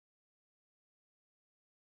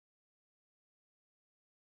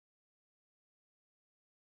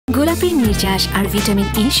গোলাপের নির্যাস আর vitamin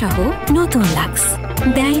E সহ নতুন লাক্স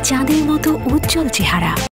দেয় চাঁদের মতো উজ্জ্বল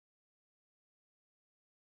চেহারা।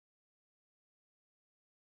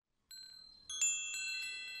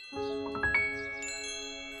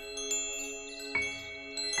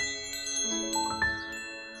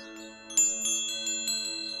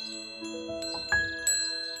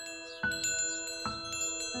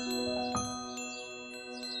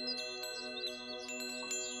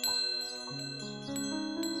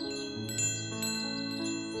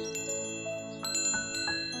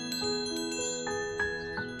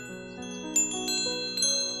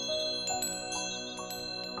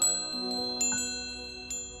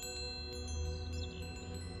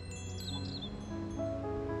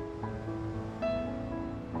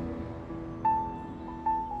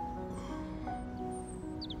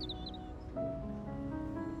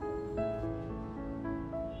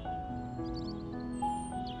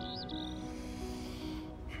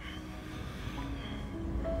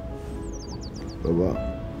 বাবা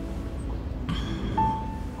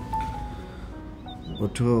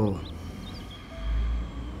ওঠো।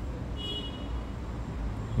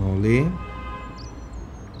 মৌলি,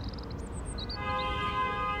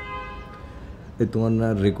 এই তোমার না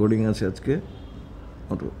রেকর্ডিং আছে আজকে?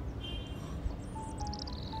 ওঠো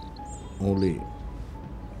মৌলি।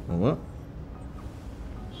 বাবা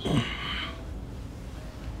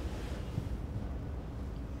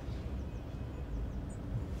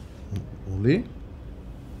মৌলি,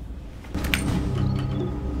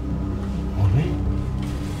 মৌলি,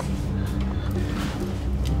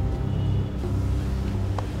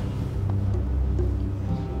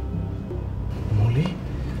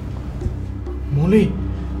 মৌলি,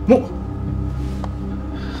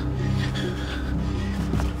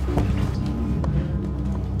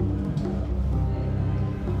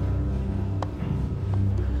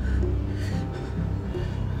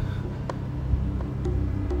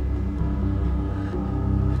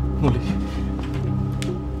 মৌলি,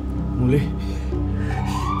 মৌলি,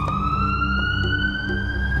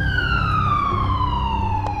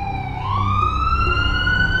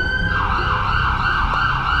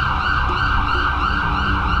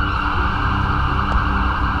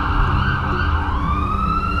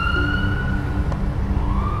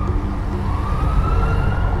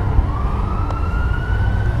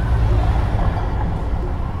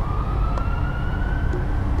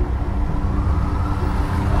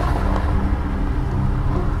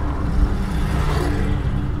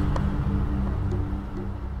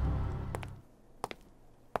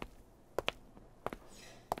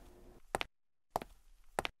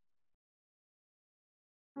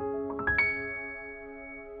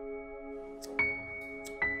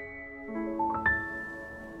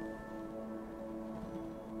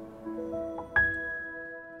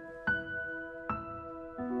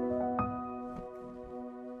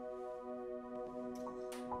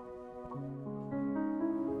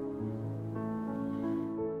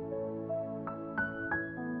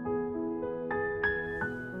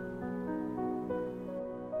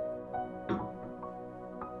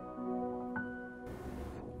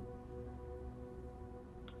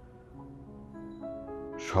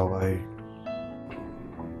 সবাই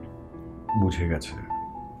বুঝে গেছে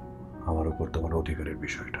আমার উপর তোমার অধিকারের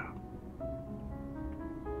বিষয়টা।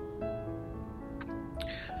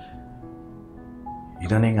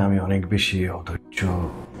 ইদানিং আমি অনেক বেশি অধৈর্য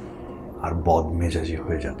আর বদমেজাজি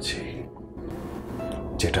হয়ে যাচ্ছি,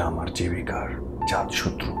 যেটা আমার জীবিকার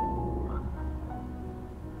জাতশত্রু।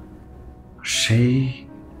 সেই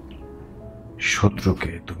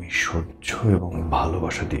শত্রুকে তুমি সহ্য এবং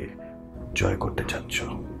ভালোবাসা দিয়ে জয় করতে চাচ্ছ,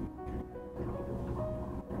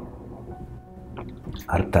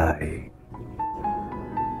 আর তাই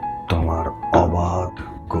তোমার অবাধ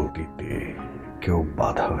গতিতে কেউ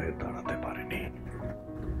বাধা হয়ে দাঁড়াতে পারেনি।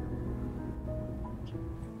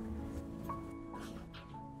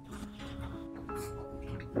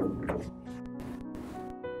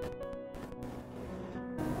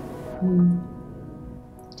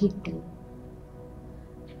 ঠিক তাই,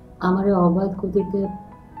 আমার অবাধ গতিতে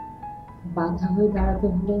বাধা হয়ে দাঁড়াতে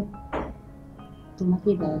হলে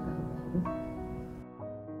তোমাকেই দাঁড়াতে হবে।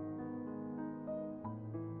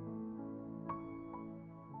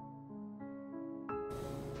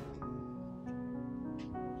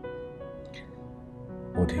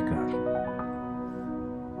 অধিকার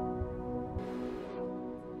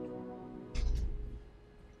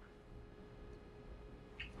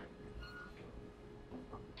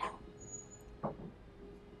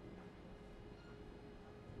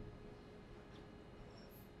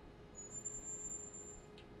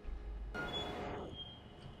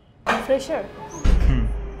Fresher?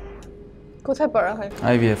 কোথায় পড়া হয়?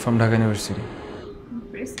 IVF from Dhaka University.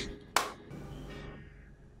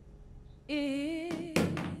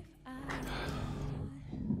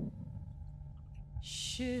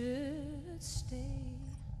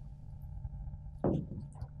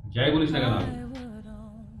 যাই বলিস না কেন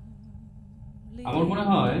আমার মনে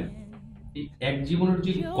হয় এই এক জীবনের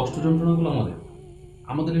যে কষ্ট যন্ত্রণাগুলো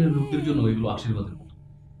আমাদের এই লোকদের জন্য এগুলো আশীর্বাদের মতো।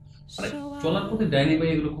 মানে চলার পথে ডাইনি ভাই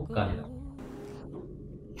এগুলো খুব কাজে লাগে।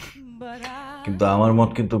 কিন্তু আমার মত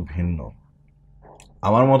কিন্তু ভিন্ন।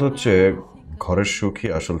 আমার মত হচ্ছে ঘরের সুখই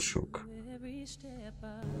আসল সুখ।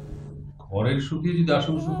 ঘরের সুখে যদি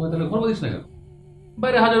আসল সুখ হয় তাহলে ঘর বাঁধিস না কেন?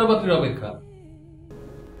 বাইরে হাজারো পাত্রীর অপেক্ষা।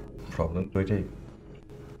 প্রবলেম তো এটাই,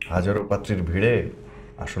 হাজারো পাত্রীর ভিড়ে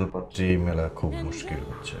আসল পাত্রী মেলা খুব মুশকিল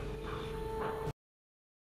হচ্ছে।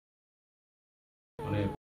 মানে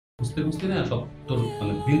খুঁজতে খুঁজতে না সব তোর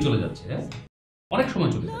মানে দিন চলে যাচ্ছে। হ্যাঁ, অনেক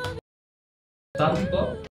সময় চলে যাচ্ছে। তাড়াতাড়ি কর।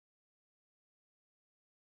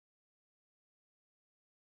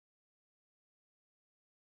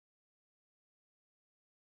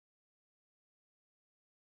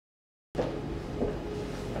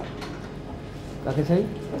 কাকে চাই?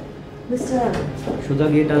 সোজা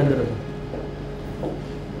গিয়ে টান ধরে।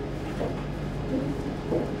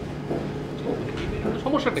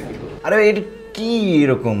 সমস্যাটা কি? আরে এটা কি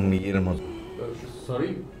এরকম এর মতো? Sorry,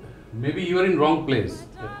 maybe you R in wrong place.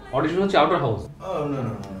 Audition হচ্ছে outer house.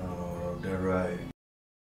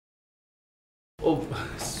 O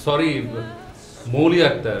sorry, Mouli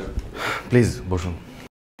Akter. Please বসুন।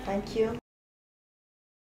 Thank you.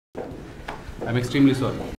 I'm extremely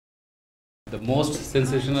sorry. The most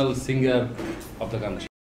sensational singer of the country.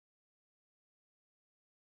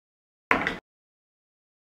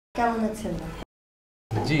 কেমন আছেন?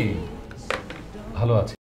 জি ভালো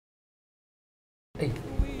আছে। এই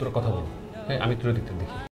তোর কথা বল। হ্যাঁ, আমি তোর দিকটা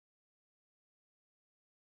দেখি।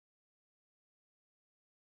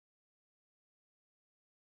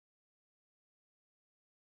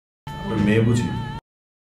 মেয়ে বুঝি?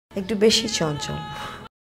 একটু বেশি চঞ্চল,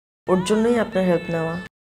 ওর জন্যই আপনার হেল্প নেওয়া।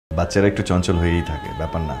 বাচ্চারা একটু চঞ্চল হয়েই থাকে,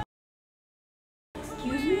 ব্যাপার না।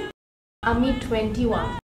 আমি 21,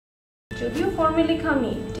 যদিও ফর্মে লেখা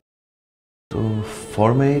আমি। তো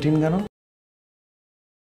ফর্মে 18 কেন?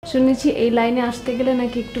 শুনেছি এই লাইনে আসতে গেলে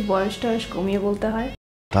নাকি একটু বয়স টয়স কমিয়ে বলতে হয়।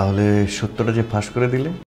 তাহলে সত্যটা যে ফাঁস করে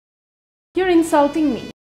দিলে? You're insulting me.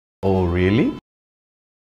 O really?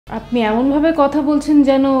 আপনি এমন ভাবে কথা বলছেন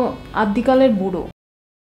যেন আদিকালের বুড়ো।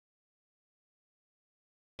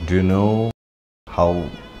 Do you know how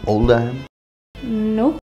old I am? No.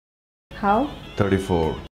 How? 34.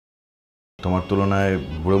 তোমার তুলনায়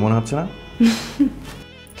বুড়ো মনে হচ্ছে না?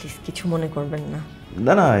 প্লিজ কিছু মনে করবেন না।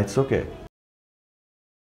 না না, ইটস ওকে।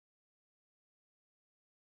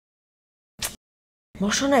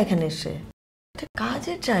 বসো না এখানে এসে, এটা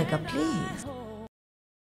কাজের জায়গা, প্লিজ।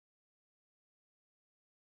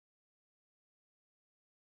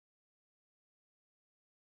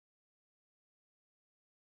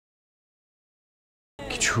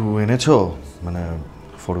 কিছু এনেছো? মানে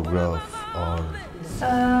ফটোগ্রাফ আর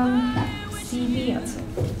সিভি আছে।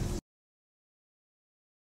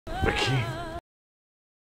 দেখি।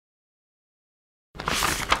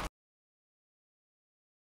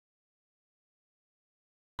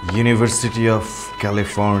 University of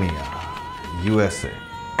California, USA।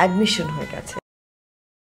 Admission হয়ে গেছে,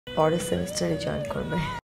 পরের সেমিস্টারে জয়েন করবে।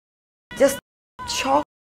 জাস্ট শখ,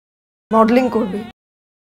 মডেলিং করবে।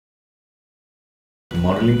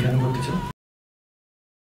 মডেলিং কেন করতে চাও?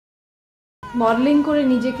 মডেলিং করে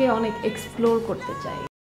নিজেকে অনেক এক্সপ্লোর করতে চাই,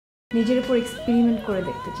 নিজের উপর এক্সপেরিমেন্ট করে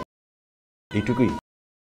দেখতে চাই। এইটুকুই,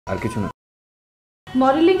 আর কিছু না?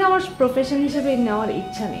 মডেলিং আমার প্রফেশন হিসেবে নেওয়ার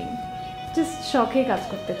ইচ্ছা নেই, জাস্ট শখে কাজ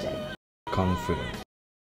করতে চাই। কনফিডেন্ট,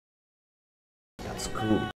 দ্যাটস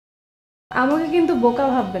কুল। আমাকে কিন্তু বোকা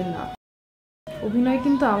ভাববেন না, অভিনয়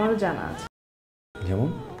কিন্তু আমারও জানা আছে। যেমন?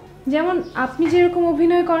 যেমন আপনি যেরকম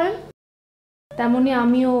অভিনয় করেন তেমনি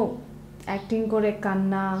আমিও অ্যাক্টিং করে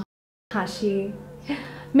কান্না, হাসি,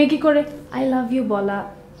 মেকি করে আই লাভ ইউ বলা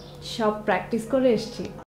সব প্র্যাকটিস করে এসেছি।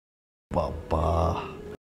 বাবা,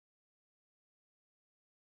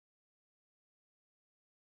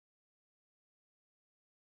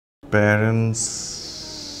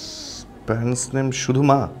 প্যারেন্টস নেম শুধু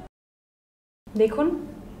মা? দেখুন,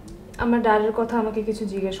 আমার ড্যাডের কথা আমাকে কিছু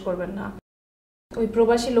জিজ্ঞেস করবেন না, ওই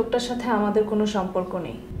প্রবাসী লোকটার সাথে আমাদের কোনো সম্পর্ক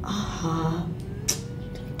নেই। আহা,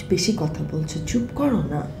 একটু বেশি কথা বলছো, চুপ করো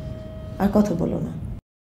না, আর কথা বলো না।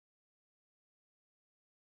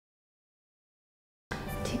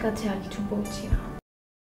 ঠিক আছে, আর কিছু বলছি না।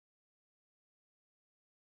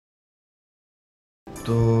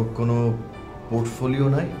 তো কোনো পোর্টফোলিও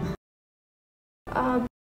নাই?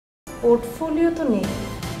 পোর্টফোলিও তো নেই।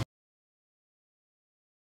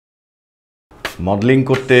 মডেলিং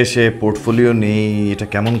করতে এসে পোর্টফোলিও নেই, এটা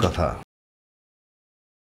কেমন কথা?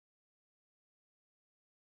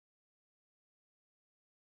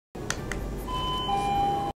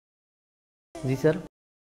 জি স্যার।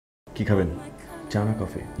 কি খাবেন, চা না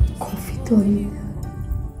কফি? কফি তো আমি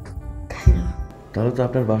খাই না। তাহলে তো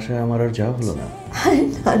আপনার বাসায় আমার আর যাওয়া হলো না।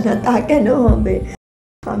 না না, তা কেন হবে?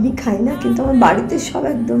 আমি খাই না, কিন্তু আমার বাড়িতে সব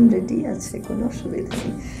একদম রেডি আছে, কোনো অসুবিধা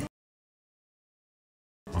নেই।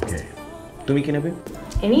 ওকে, তুমি কি নেবে?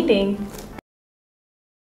 এনিথিং।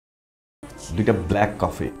 2টা ব্ল্যাক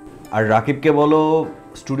কফি। আর রাকিবকে বলো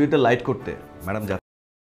স্টুডিওতে লাইট করতে, ম্যাডাম যা।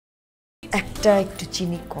 একটা একটু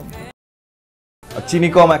চিনি কম। চিনি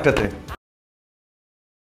কম একটাতে।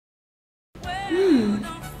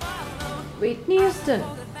 Whitney Houston,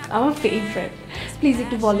 আমার ফেভারিট। প্লিজ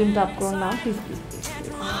একটু ভলিউমটা আপ করুন না, please please.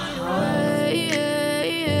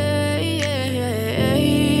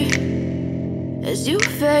 As you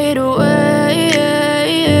fade away,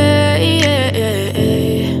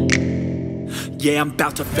 yeah, I'm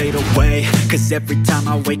about to fade away. Cause every time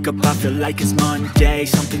I wake up I feel like it's Monday.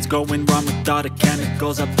 Something's going wrong with all the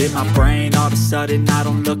chemicals up in my brain. All of a sudden I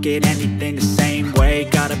don't look at anything the same way.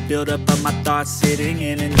 Gotta build up of my thoughts sitting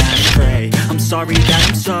in an ashtray. I'm sorry that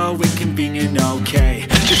I'm so inconvenient, okay.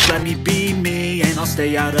 Just let me be me and I'll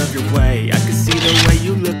stay out of your way. I can see the way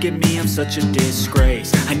you look at me, I'm such a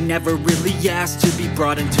disgrace. I never really asked to be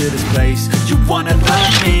brought into this place. You wanna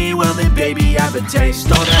love me? Well then baby have a taste.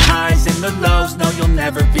 All the highs and the lows, no you'll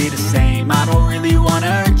never be the same. I don't really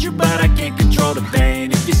wanna hurt you but I can't control the pain.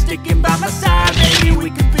 If you're sticking by my side maybe we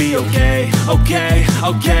could be okay. Okay,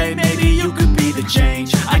 okay, maybe you could be the change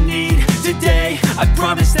I need today. I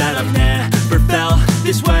promise that I've never felt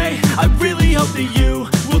this way. I really hope that you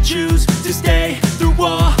will choose to stay through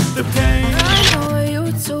all the pain. I know you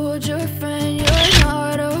told your friend you're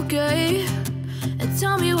not okay, and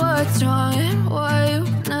tell me what's wrong and why you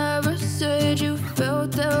never said you felt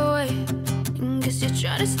that way. Guess you're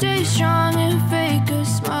trying to stay strong and fake a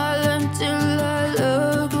smile until I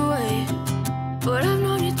look away. But I've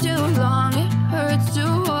known you too long, it hurts to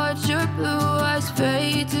watch your blue eyes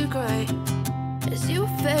fade to gray as you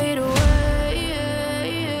fade away.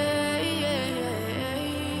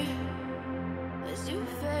 As you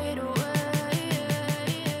fade away.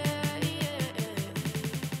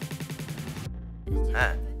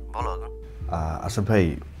 হ্যাঁ বলো। আচ্ছা ভাই,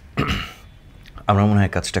 আমরা মনে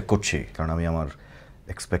হয় কাজটা করছি, কারণ আমি আমার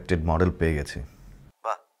এক্সপেক্টেড মডেল পেয়ে গেছি।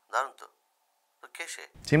 বাহ, দারুণ তো। কে সে?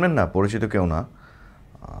 চিনবেন না, পরিচিত কেউ না।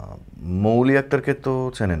 মৌলি আক্তারকে তো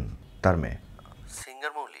চেনেন, তার মেয়ে।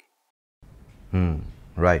 সিঙ্গার মৌলি?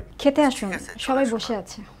 রাইট। খেতে আসুন, সবাই বসে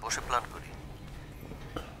আছে। বসে প্ল্যান করি।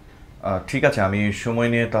 ঠিক আছে, আমি সময়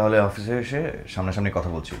নিয়ে তাহলে অফিসে এসে সামনাসামনি কথা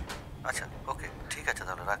বলছি। আচ্ছা ওকে, ঠিক আছে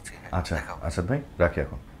তাহলে রাখছি। আচ্ছা আসাদ ভাই, রাখি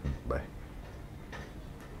এখন, বাই।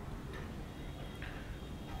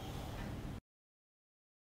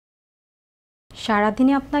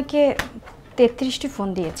 সারাদিনে আপনাকে 33টি ফোন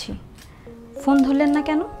দিয়েছি, ফোন ধরলেন না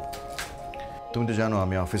কেন? তুমি তো জানো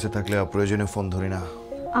আমি অফিসে থাকলে অপ্রয়োজনীয় ফোন ধরি না।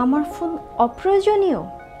 আমার ফোন অপ্রয়োজনীয়?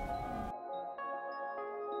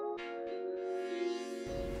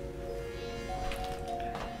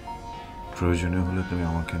 প্রয়োজনীয় হলে তুমি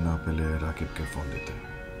আমাকে না পেলে রাকিবকে ফোন দিতে।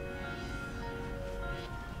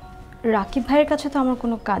 রাকিব ভাইয়ের কাছে তো আমার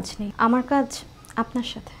কোনো কাজ নেই, আমার কাজ আপনার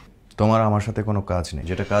সাথে। তোমার আমার সাথে কোনো কাজ নেই,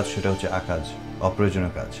 যেটা কাজ সেটা হচ্ছে আকাজ,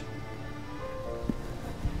 অপ্রয়োজনীয় কাজ।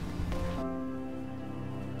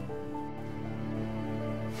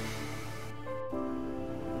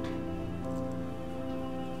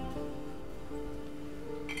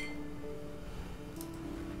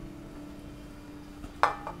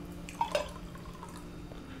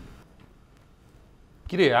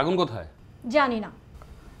 কিরে, আগুন কোথায়? জানি না।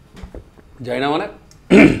 যাই না মানে?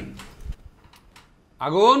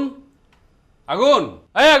 আগুন, আগুন,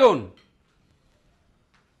 এই আগুন!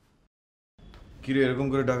 কিরে এরকম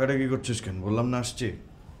করে ডাকাডাকি করছিস কেন? বললাম না আসছি।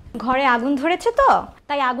 ঘরে আগুন ধরেছে তো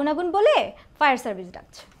তাই আগুন আগুন বলে ফায়ার সার্ভিস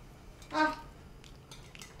ডাকছে।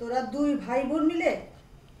 তোরা দুই ভাই বোন মিলে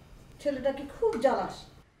ছেলেটাকে খুব জ্বালাস।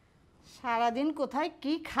 সারাদিন কোথায়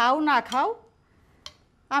কি খাও না খাও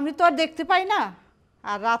আমি তো আর দেখতে পাই না,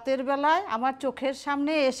 আর রাতের বেলায় আমার চোখের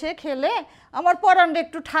সামনে এসে খেলে আমার পরানটা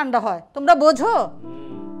একটু ঠান্ডা হয়, তোমরা বোঝো?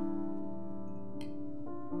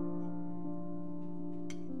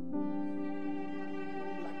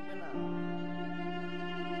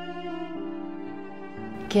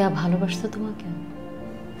 কেয়া ভালোবাসতো তোমাকে?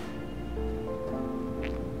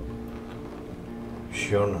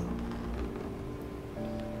 শিওর না,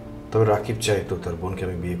 তবে রাকিব চাইতো তার বোনকে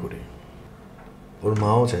আমি বিয়ে করি, ওর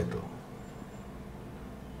মাও চাইতো।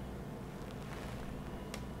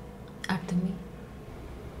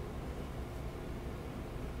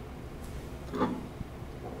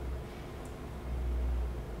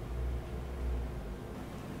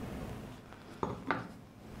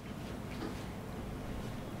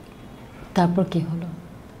 তারপর কি হলো?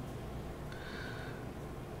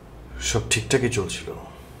 সব ঠিকঠাকই চলছিল,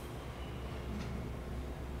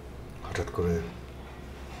 হঠাৎ করে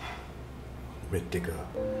মৃত্তিকা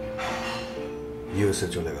ইউএসএ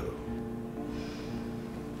চলে গেল।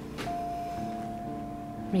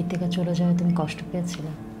 মৃত্তিকা চলে যাওয়ায় তুমি কষ্ট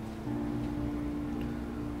পেয়েছিলে?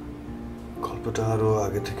 গল্পটা আরো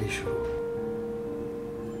আগে থেকেই শুরু।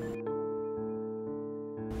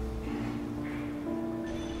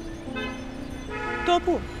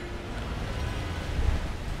 তপু,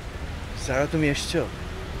 সারা তুমি এসছো?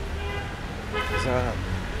 সারা,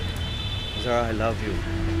 সারা, I love you.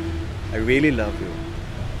 I really love you.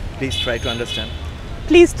 Please try to understand.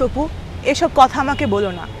 Please Tapu, এসব কথা আমাকে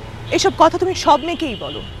বলো না। এসব কথা তুমি সব মেয়েকেই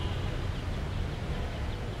বলো।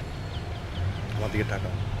 আমার দিকে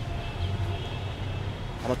তাকাও,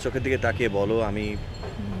 আমার চোখের দিকে তাকিয়ে বলো আমি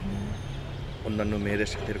অন্যান্য মেয়েদের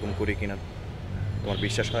সাথে এরকম করি কিনা তোমার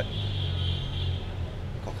বিশ্বাস হয়?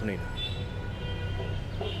 কখনোই না।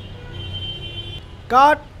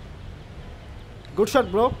 কাট, গুড শট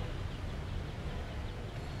ব্রো।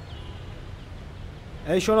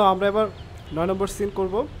 এই শোনো, আমরা এবার 9 নম্বর সিন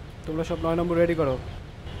করব, তোমরা সব 9 নম্বর রেডি করো।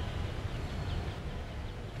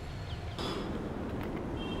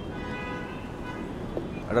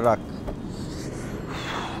 এটা রাখ।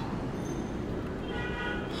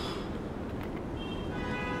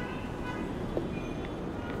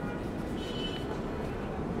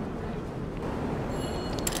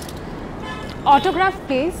 Autograph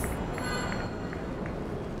please.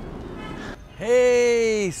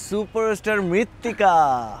 হেই সুপারস্টার মৃত্তিকা,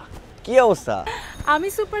 কি অবস্থা? আমি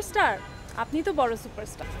সুপারস্টার, আপনি তো বড়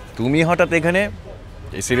সুপারস্টার। তুমি হঠাৎ এখানে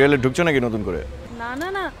এই সিরিয়ালে ঢুকছো নাকি নতুন করে? না না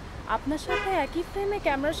না, আপনার সাথে একই ফ্রেমে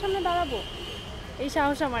ক্যামেরার সামনে দাঁড়াবো এই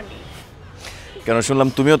সাহস আমার নেই। কেন, শুনলাম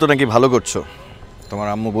তুমিও তো নাকি ভালো করছো। তোমার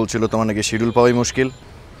আম্মু বলছিল তোমার নাকি শিডিউল পাওয়াই মুশকিল।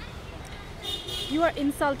 You R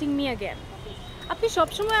insulting me again. আপনি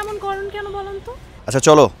সবসময় এমন করেন কেন বলেন তো? আচ্ছা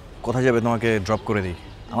চলো, কোথায় যাবে তোমাকে ড্রপ করে দিই,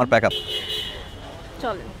 আমার প্যাক আপ।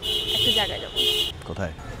 চলেন একটা জায়গায় যাব।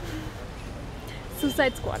 কোথায়?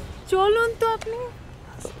 Suicide squad. চলুন তো আপনি।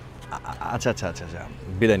 আচ্ছা আচ্ছা আচ্ছা আচ্ছা,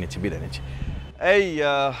 বিদায় নিচ্ছি, বিদায় নিচ্ছি। এই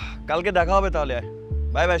কালকে দেখা হবে তাহলে।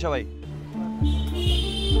 বাই বাই সবাই।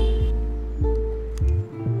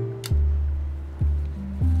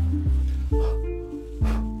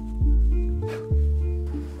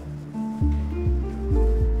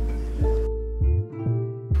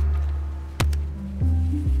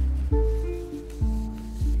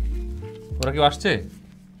 ওরা কেউ আসছে?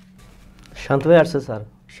 শান্ত ভাই আসছে স্যার,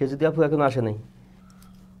 সে যদি আপু এখন আসে নাই।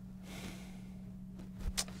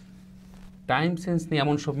 টাইম সেন্স নেই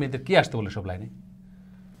এমন সব মেয়েদের কি আসতে বলে সব লাইনে?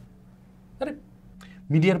 আরে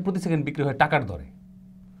মিডিয়ার প্রতি সেকেন্ড বিক্রি হয় টাকার দরে।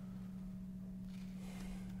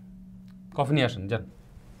 কফি নিয়ে আসেন, যান।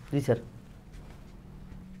 জি স্যার।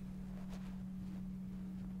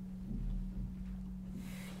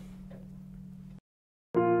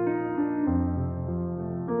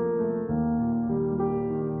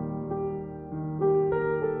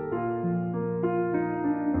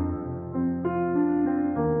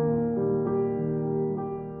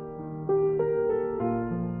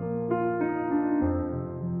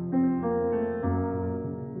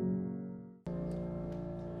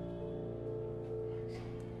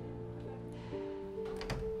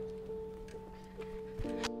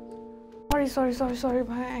 সরি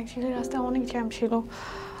ভাই, অ্যাকচুয়ালি রাস্তায় অনেক জ্যাম ছিল।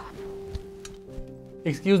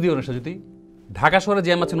 এক্সকিউজ দিও না সাজুতি, ঢাকা শহরে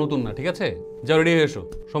জ্যাম আছে নতুন না, ঠিক আছে? যাও রেডি হয়ে এসো,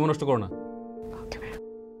 সময় নষ্ট করো না।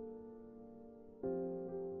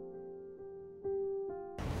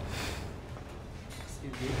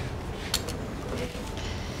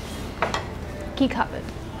 কি খাবেন?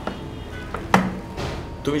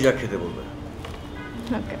 তুমি যা খেতে বলবে।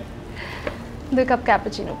 ওকে, 2 cup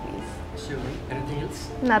cappuccino please. Sure. Anything else?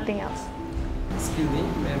 Nothing else. Excuse me,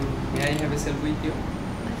 ma'am. May I have a selfie with you?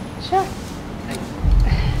 Sure. Thank you.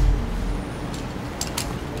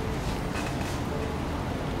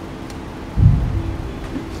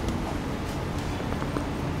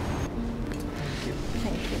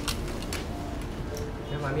 Thank you.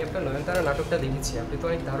 Ma'am, আমি আপনার নয়নতারা নাটকটা দেখেছি, আপনি তো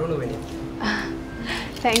অনেক দারুণ অভিনেত্রী।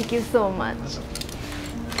 Thank you so much.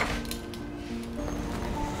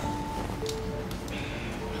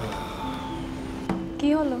 কি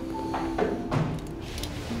হলো?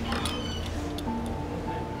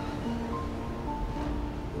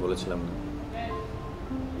 বলেছিলাম না,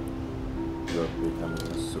 you are becoming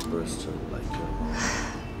a superstar like your mom.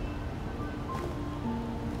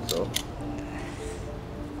 So,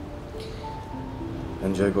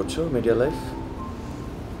 enjoy করছো মিডিয়া লাইফ?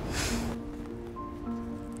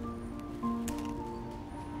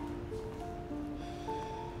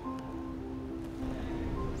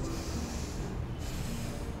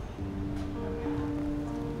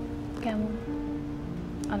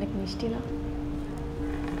 অনেক মিষ্টি না?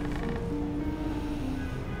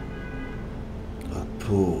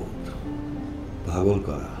 অদ্ভুত, পাগল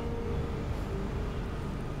করা।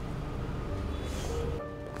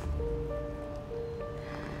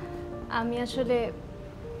 আমি আসলে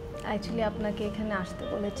অ্যাকচুয়ালি আপনাকে এখানে আসতে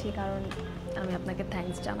বলেছি কারণ আমি আপনাকে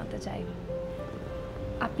থ্যাঙ্কস জানাতে চাই।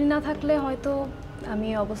 আপনি না থাকলে হয়তো আমি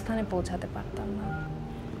এই অবস্থানে পৌঁছাতে পারতাম না।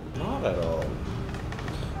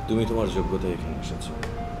 তুমি তোমার যোগ্যতায় এখানে এসেছো।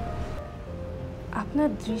 আপনার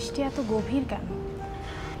দৃষ্টি এত গভীর কেন?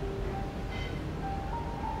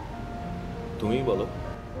 তুমিই বলো।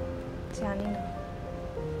 জানি না।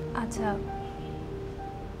 আচ্ছা,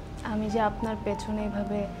 আমি যে আপনার পেছনে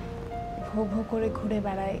এভাবে ভো ভো করে ঘুরে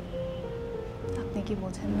বেড়াই, আপনি কি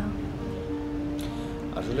বোঝেন না?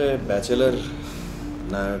 আসলে ব্যাচেলার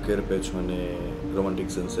নায়কের পেছনে রোমান্টিক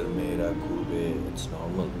সেন্সের মেয়েরা ঘুরবে, ইটস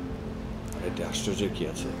নর্মাল। এতে আশ্চর্যের কি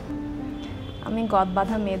আছে? আমি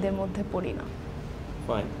গদবাঁধা মেয়েদের মধ্যে পড়ি না।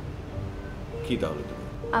 ফাইন, কি তাহলে তুমি?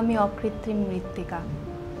 আমি অকৃত্রিম মৃত্তিকা,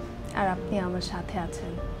 আর আপনি আমার সাথে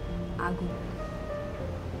আছেন আগুন।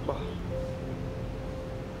 বাহ,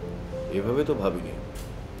 এভাবে তো ভাবিনি।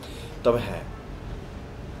 তবে হ্যাঁ,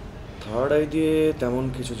 থার্ড আই দিয়ে তেমন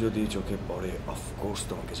কিছু যদি চোখে পড়ে অফকোর্স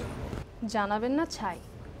তোমাকে জানাবো। জানাবেন না ছাই,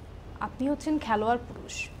 আপনি হচ্ছেন খেলোয়াড়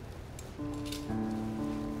পুরুষ।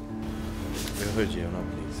 এভাবে যেও না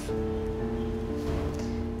প্লিজ।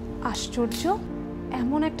 আশ্চর্য,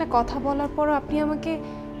 এমন একটা কথা বলার পরও আপনি আমাকে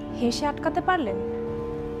হেসে আটকাতে পারলেন।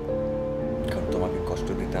 কারণ তোমাকে কষ্ট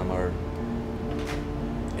দিতে আমার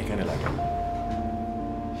এখানে লাগে।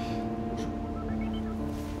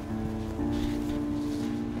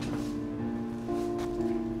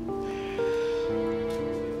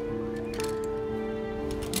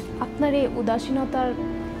 আপনার এই উদাসীনতার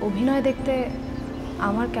অভিনয় দেখতে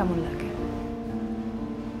আমার কেমন লাগে?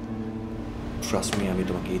 ট্রাস্ট মি, আমি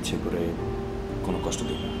তোমাকে ইচ্ছে করে কোনো কষ্ট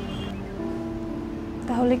দিই না।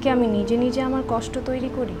 তাহলে কি আমি নিজে নিজে আমার কষ্ট তৈরি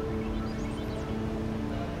করি?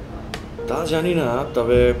 তা জানি না,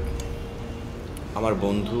 তবে আমার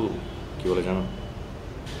বন্ধু কি বলে জানো,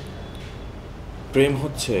 প্রেম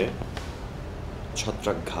হচ্ছে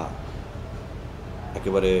ছত্রাক ঘা,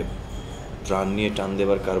 একেবারে প্রাণ নিয়ে টান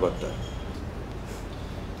দেবার কারবারটা।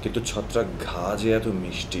 কিন্তু ছত্রাক ঘা যে এত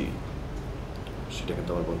মিষ্টি সেটা কিন্তু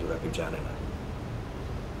আমার বন্ধু রাকিব জানে না।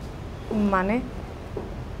 মানে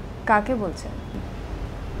কাকে বলছেন?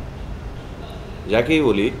 যাকেই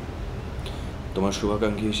বলি, তোমার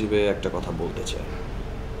শুভাকাঙ্ক্ষী হিসেবে একটা কথা বলতে চাই।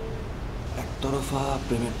 একতরফা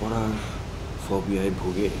প্রেমে পড়ার ফোবিয়ায়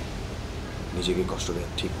ভুগে নিজেকে কষ্ট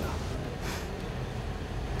দেওয়া ঠিক না।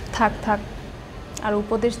 থাক থাক, আর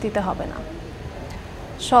উপদেশ দিতে হবে না।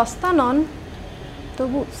 সস্তা নন,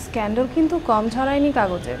 তবু স্ক্যান্ডাল কিন্তু কম ছড়ায়নি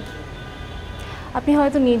কাগজে। আপনি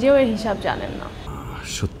হয়তো নিজেও এর হিসাব জানেন না।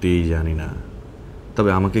 সত্যিই জানি না, তবে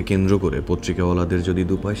আমাকে কেন্দ্র করে পত্রিকাওয়ালাদের যদি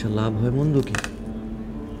 2 পয়সা লাভ হয় মন্দ কি?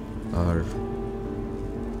 আর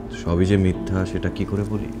সবই যে মিথ্যা সেটা কি করে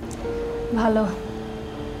বলি? ভালো,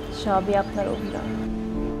 সবই আপনার অভিনয়।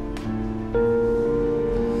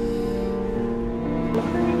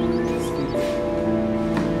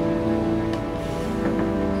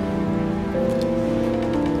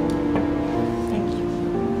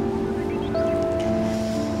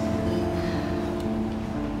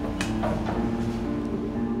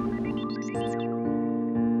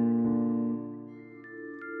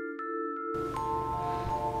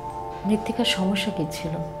 মৃত্তিকার সমস্যা কি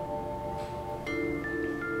ছিল?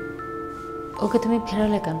 ওকে তুমি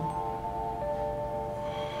ফেরালে কেন?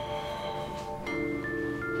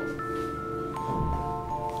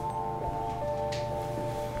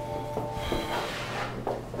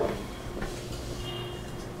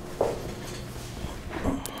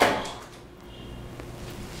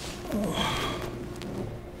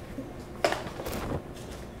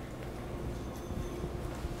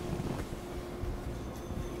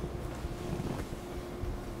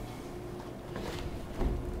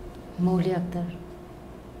 মৌলি আক্তার,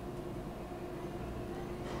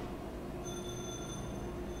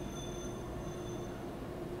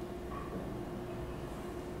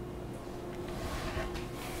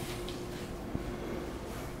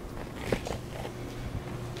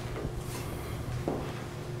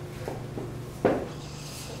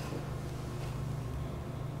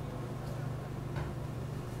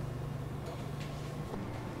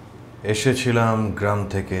 এসেছিলাম গ্রাম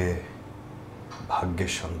থেকে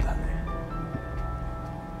ভাগ্যের সন্ধানে।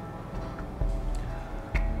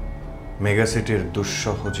 মেগাসিটির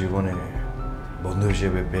দুঃসহ জীবনে বন্ধু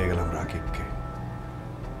হিসেবে পেয়ে গেলাম রাকিবকে।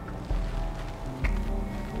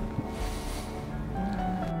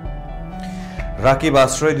 রাকিব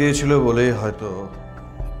আশ্রয় দিয়েছিল বলেই হয়তো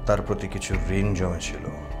তার প্রতি কিছু ঋণ জমেছিল।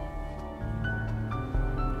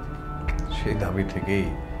 সেই দাবি থেকেই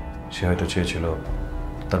সে হয়তো চেয়েছিল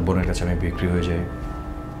তার বোনের কাছে আমি বিক্রি হয়ে যাই।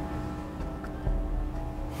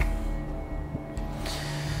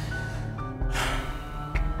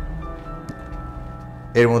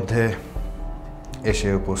 এর মধ্যে এসে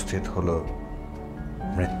উপস্থিত হলো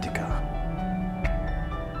মৃত্তিকা।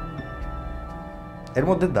 এর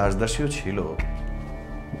মধ্যে দাসদাসীও ছিল,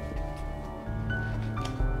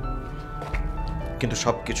 কিন্তু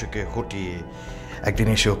সবকিছুকে হটিয়ে একদিন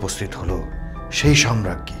এসে উপস্থিত হলো সেই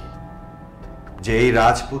সম্রাজ্ঞী, যে এই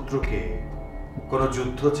রাজপুত্রকে কোনো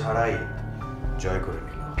যুদ্ধ ছাড়াই জয় করে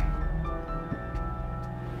নিল।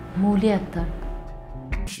 মৌলি আক্তার।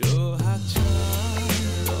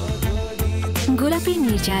 গোলাপের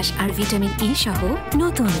নির্যাস আর ভিটামিন ই সহ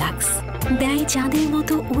নতুন লাক্স দেয় চাঁদের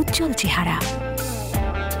মতো উজ্জ্বল চেহারা।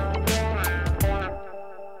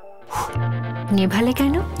 নেভালে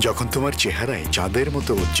কেন? যখন তোমার চেহারায় চাঁদের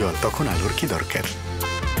মতো উজ্জ্বল, তখন আলোর কি দরকার?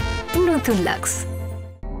 নতুন লাক্স।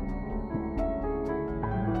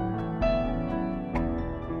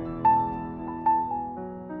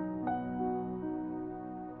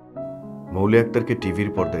 মৌলি আক্তারকে টিভির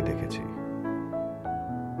পর্দায় দেখেছি,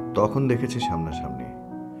 তখন দেখেছি সামনাসামনি,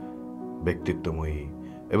 ব্যক্তিত্বময়ী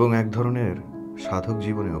এবং এক ধরনের সাধক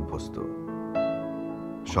জীবনে অভ্যস্ত।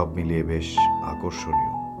 সব মিলিয়ে বেশ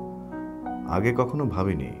আকর্ষণীয়। আগে কখনো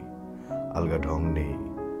ভাবিনি আলগা ঢং নেই,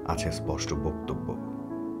 আছে স্পষ্ট বক্তব্য।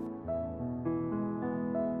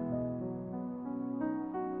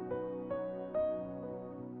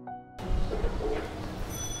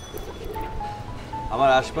 আমার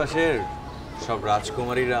আশপাশের সব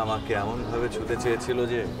রাজকুমারীরা আমাকে এমনভাবে ছুতে চেয়েছিল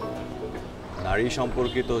যে নারী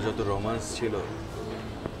সম্পর্কিত যত রোমান্স ছিল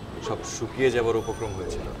সব শুকিয়ে যাবার উপক্রম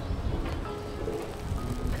হয়েছিল।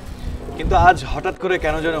 কিন্তু আজ হঠাৎ করে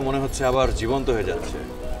কেন যেন মনে হচ্ছে আবার জীবন্ত হয়ে যাচ্ছে।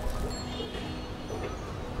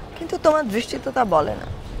 কিন্তু তোমার দৃষ্টি তো তা বলে না।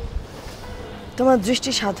 তোমার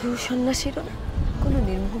দৃষ্টি সাধু সন্ন্যাসীরও না, কোনো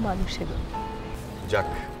নির্মোহ মানুষেরও। যাক,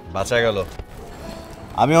 বাঁচা গেল।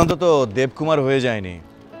 আমি অন্তত দেবকুমার হয়ে যাইনি,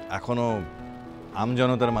 এখনো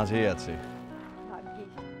আমজনতার মাঝেই আছে।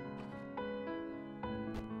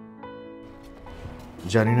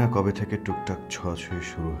 জানি না কবে থেকে টুকটাক ছোঁয়াছুঁয়ি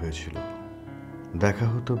শুরু হয়েছিল। দেখা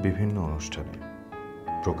হতো বিভিন্ন অনুষ্ঠানে,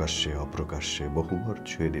 প্রকাশ্যে অপ্রকাশ্যে বহুবার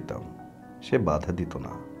ছুঁয়ে দিতাম, সে বাধা দিত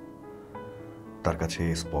না। তার কাছে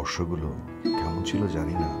এই স্পর্শগুলো কেমন ছিল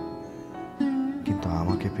জানি না, কিন্তু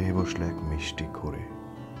আমাকে পেয়ে বসলো এক মিষ্টি ঘোরে।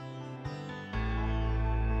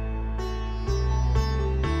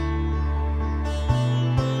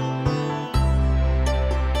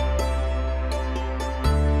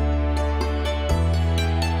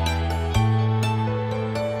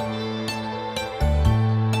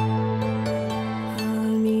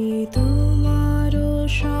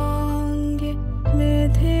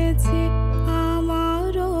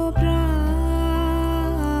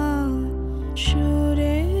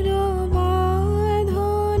 সুরের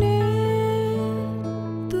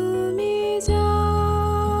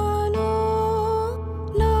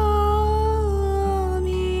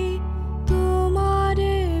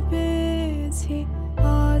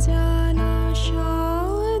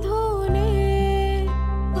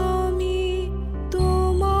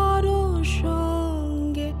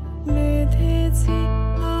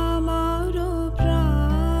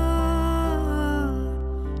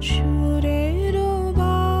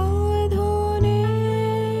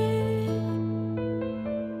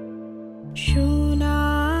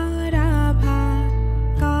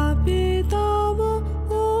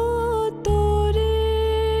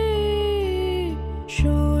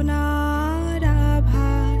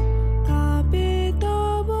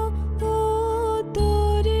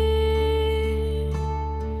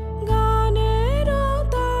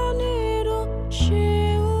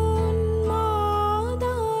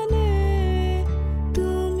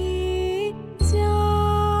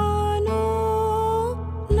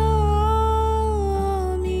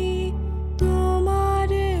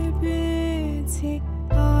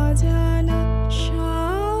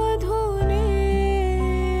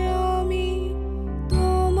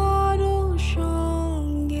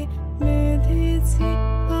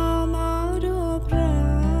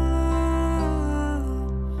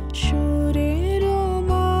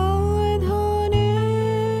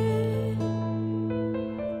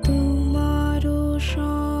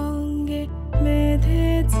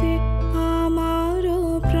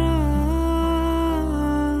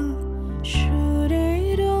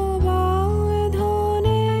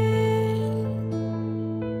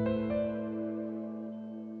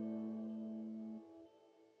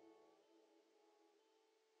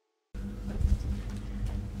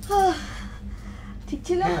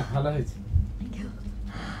ছিল? হ্যাঁ ভালো হয়েছে।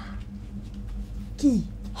 কি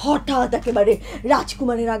হঠাৎ একেবারে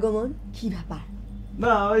রাজকুমারের আগমন, কি ব্যাপার?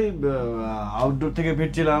 না ওই আউটডোর থেকে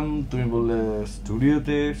ফিরছিলাম, তুমি বললে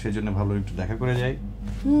স্টুডিওতে, সেজন্য ভালো একটু দেখা করে যাই।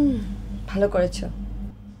 ভালো করেছো।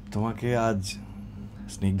 তোমাকে আজ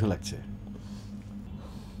স্নিগ্ধ লাগছে।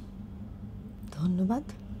 ধন্যবাদ।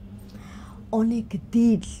 অনেক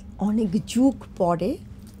দিন অনেক যুগ পরে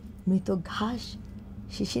মৃত ঘাস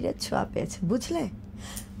শিশিরের ছোঁয়া পেয়েছে, বুঝলে?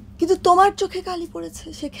 কিন্তু তোমার চোখে কালি পড়েছে,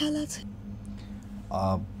 সে খেয়াল আছে?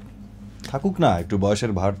 থাকুক না, একটু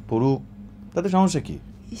বয়সের ভার পড়ুক, তাতে সমস্যা কি?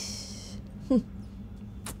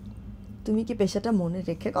 তুমি কি পেশাটা মনে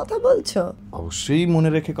রেখে কথা বলছো? অবশ্যই মনে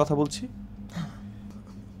রেখে কথা বলছি।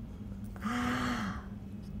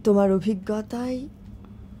 তোমার অভিজ্ঞতায়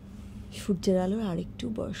সূর্যের আলোর আরেকটু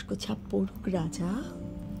বয়স্ক ছাপ পড়ুক রাজা।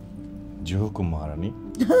 জোহুকুম মহারানী।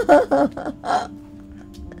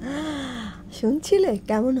 শুনছিলে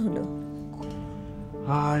কেমন হলো?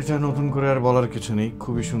 এটা নতুন করে আর বলার কিছু নেই,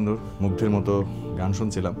 খুবই সুন্দর, মুগ্ধের মতো গান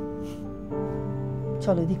শুনছিলাম।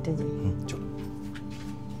 চলো দিকটা যাই। চলো।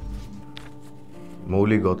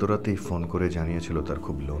 মৌলি গত রাতেই ফোন করে জানিয়েছিল তার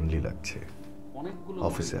খুব লোনলি লাগছে,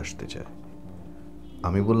 অফিসে আসতে চায়।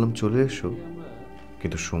 আমি বললাম চলে এসো,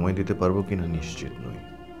 কিন্তু সময় দিতে পারবো কিনা নিশ্চিত নই।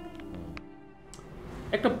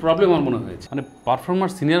 একটা প্রবলেম আমার মনে হয়েছে, মানে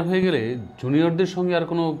পারফর্মার সিনিয়র হয়ে গেলে জুনিয়রদের সঙ্গে আর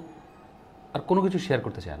কোনো কিছু শেয়ার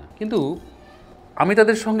করতে চায় না, কিন্তু আমি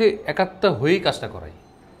তাদের সঙ্গে একাত্ম হয়েই কাজটা করাই।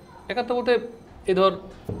 একাত্ম বলতে এই ধর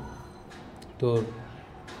তোর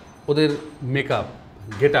ওদের মেকআপ,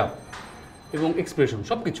 গেট আপ এবং এক্সপ্রেশন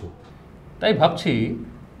সব কিছু। তাই ভাবছি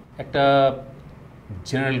একটা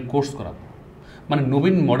জেনারেল কোর্স করাবো, মানে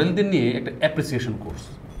নবীন মডেলদের নিয়ে একটা অ্যাপ্রিসিয়েশন কোর্স।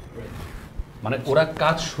 মানে ওরা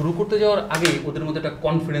কাজ শুরু করতে যাওয়ার আগে ওদের মধ্যে একটা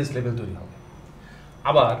কনফিডেন্স লেভেল তৈরি হবে।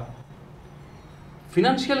 আবার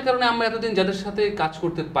ফিনান্সিয়াল কারণে আমরা এতদিন যাদের সাথে কাজ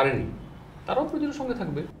করতে পারিনি তারাও প্রতিদিনের সঙ্গে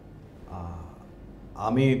থাকবে।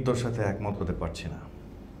 আমি তোর সাথে একমত হতে পারছি না।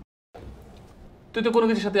 তুই তো কোনো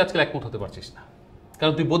কিছুর সাথে আজকাল একমত হতে পারছিস না,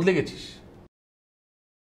 কারণ তুই বদলে গেছিস।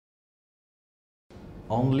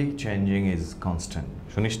 Only changing is constant,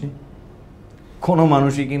 শুনিসনি? কোনো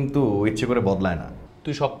মানুষই কিন্তু ইচ্ছে করে বদলায় না।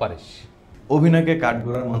 তুই সব পারিস। অভিনয়কে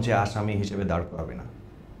কাঠগড়ার মঞ্চে আসামি হিসেবে দাঁড় করাবে না।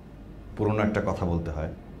 পুরনো একটা কথা বলতে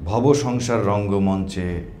হয়, ভব সংসার রঙ্গমঞ্চে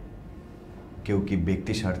কেউ কি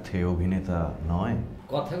ব্যক্তি স্বার্থে অভিনেতা নয়।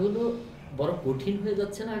 কথাগুলো বড় কঠিন হয়ে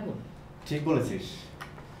যাচ্ছে না এখন? ঠিক বলেছিস।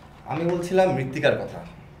 আমি বলছিলাম মৃত্তিকার কথা,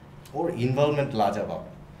 ওর ইনভলভমেন্ট লাজবাব।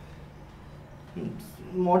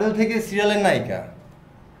 মডেল থেকে সিরিয়ালের নায়িকা।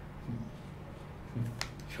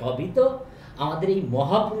 সবই তো আমাদের এই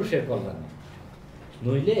মহাপুরুষের কল্যাণে,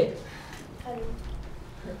 নইলে।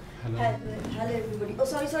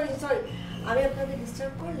 আমি আপনাকে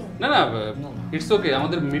ডিস্টার্ব করলাম? না না, ইটস ওকে,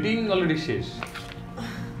 আমাদের মিটিং অলরেডি শেষ।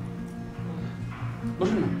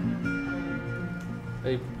 বসুন না।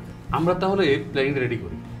 এই আমরা তাহলে প্ল্যানিং রেডি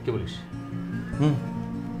করি, কি বলিস?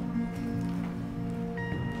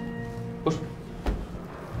 বসুন।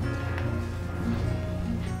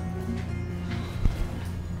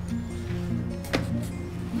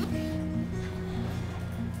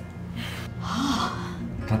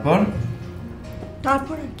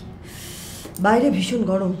 তারপর আর কি, বাইরে ভীষণ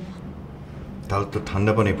গরম। তাহলে তো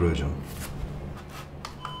ঠান্ডা পানি প্রয়োজন।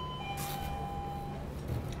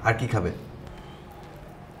 আর কি খাবে?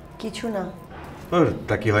 কিছু না।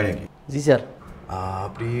 তা কি হয় নাকি? জি স্যার।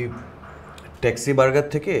 আপনি ট্যাক্সি বার্গার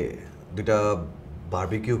থেকে দুটা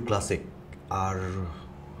বারবিকিউ ক্লাসিক আর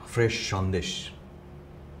ফ্রেশ সন্দেশ।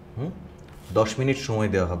 10 মিনিট সময়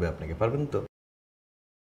দেওয়া হবে আপনাকে, পারবেন তো?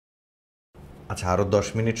 আচ্ছা, আরো 10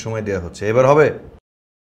 মিনিট সময় দেওয়া হচ্ছে, এবার হবে?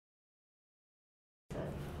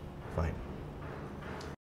 ফাইন।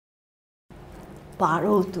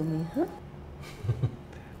 পারো তুমি?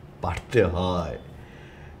 পারতে হয়,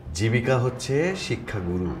 জীবিকা হচ্ছে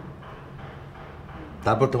শিক্ষাগুরু।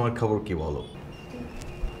 তারপর তোমার খবর কি বলো?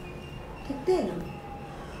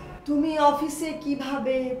 তুমি অফিসে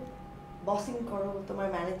কিভাবে বসিং করো, তোমার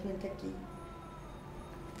ম্যানেজমেন্টটা কি?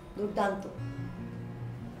 দুর্দান্ত।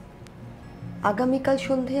 আগামীকাল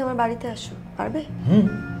সন্ধ্যে আমার বাড়িতে আসো, পারবে?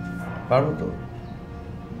 পারবো তো।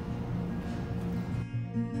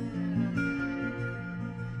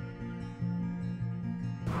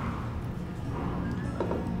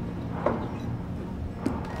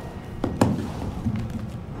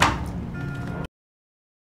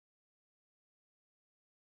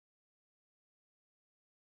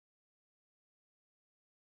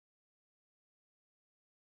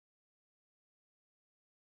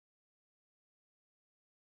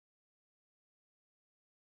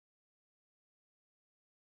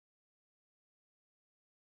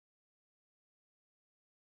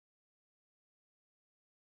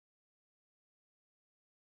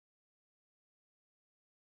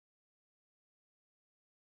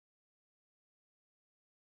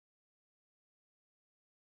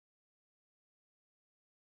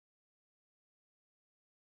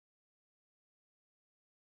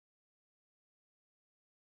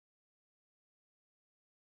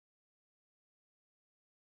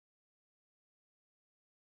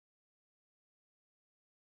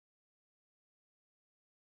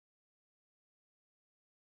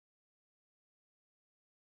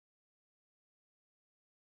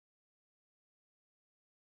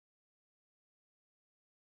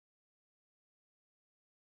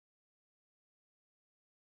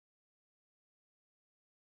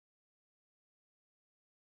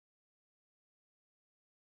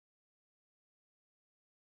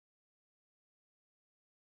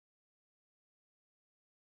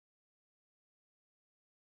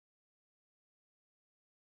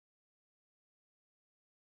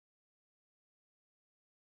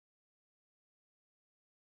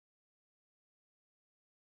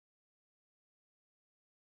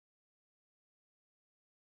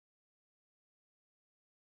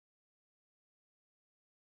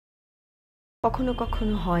 কখনো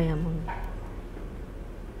কখনো হয় এমন,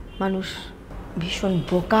 মানুষ ভীষণ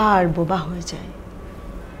বোকা আর বোবা হয়ে যায়।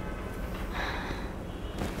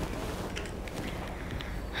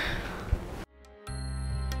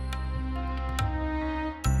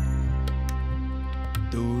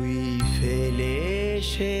 তুই ফেলে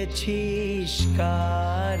এসেছিস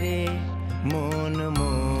কারে মন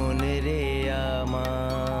মন রে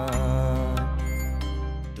আমার।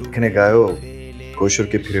 এখানে গায়ক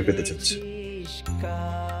কৈশোরকে ফিরে পেতে চাচ্ছে,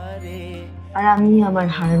 আর আমি আমার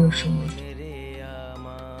হারানোর সময়।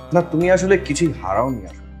 না তুমি আসলে কিছুই হারাওনি।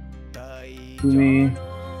 আসলে তুমি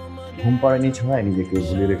ঘুম পাড়ানি ছড়ায় নিজেকে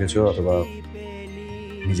ভুলিয়ে রেখেছো, অথবা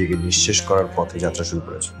নিজেকে নিঃশেষ করার পথে যাত্রা শুরু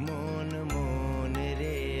করেছো।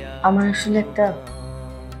 আমার আসলে একটা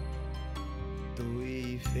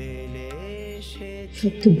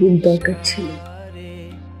সত্য বুক দরকার ছিল।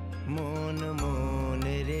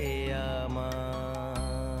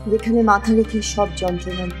 যেখানে মাথা রেখে সব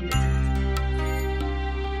যন্ত্রণা ভুলে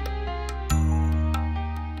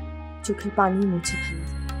চোখের পানি মুছে ফেলে।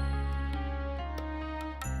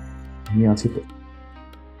 আমি আছি তো।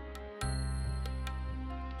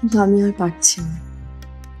 কিন্তু আমি আর পারছি না,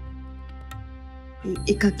 এই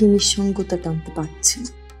একাকী নিঃসঙ্গতা টানতে পারছি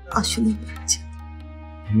না, আসলে পারছি না।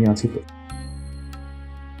 আমি আছি তো।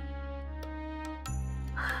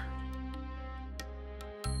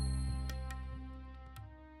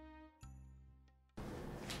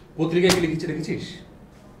 পত্রিকায় কি লিখেছে দেখেছিস?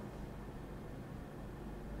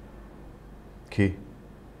 কি?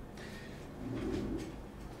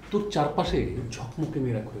 তোর চারপাশে ঝকমকে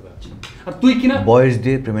মেয়েরা ঘুরে বেড়াচ্ছে, আর তুই কিনা বয়স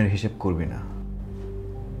দিয়ে প্রেমের হিসেব করবি না।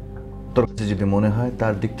 তোর কাছে যদি মনে হয়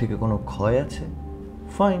তার দিক থেকে কোনো ক্ষয় আছে,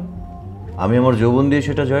 ফাইন, আমি আমার যৌবন দিয়ে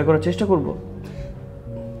সেটা জয় করার চেষ্টা করব।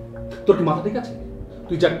 তোর কি মাথা ঠিক আছে?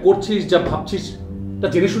 তুই যা করছিস, যা ভাবছিস, তা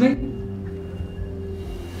জেনে শুনে?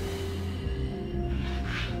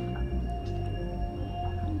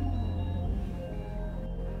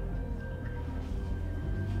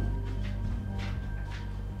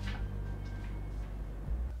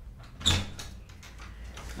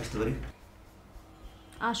 আসতে পারি?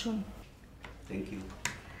 আসুন। Thank you.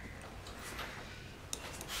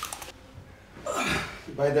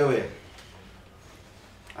 By the way,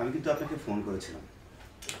 আমি কিন্তু আপনাকে ফোন করেছিলাম।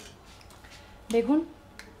 দেখুন,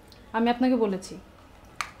 আমি আপনাকে বলেছি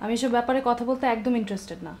আমি এসব ব্যাপারে কথা বলতে একদম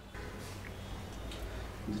ইন্টারেস্টেড না।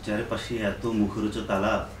 চারপাশে এত মুখরোচক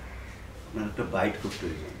আলাপ, আপনার একটা বাইট করতে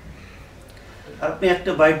হইল। আর আপনি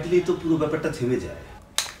একটা বাইট দিলেই তো পুরো ব্যাপারটা থেমে যায়।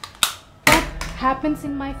 Happens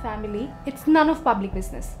in my family, it's none of public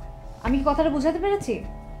business. আমি কি কথাটা বোঝাতে পেরেছি?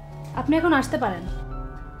 আপনি এখন আসতে পারেন।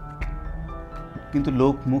 কিন্তু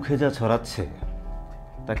লোক মুখে যা ছড়াচ্ছে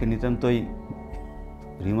তাকে নিতান্তই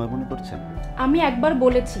রিমা মনে করছেন। আমি একবার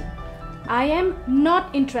বলেছি I am not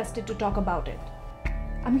interested to talk about it.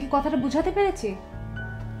 আমি কি কথাটা বোঝাতে পেরেছি?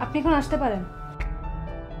 আপনি এখন আসতে পারেন।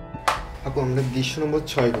 আপু, আমরা দৃশ্য নম্বর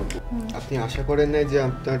 6 করব। আপনি আশা করেন না যে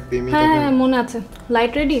আপনার প্রেমিকা? হ্যাঁ, মনে আছে।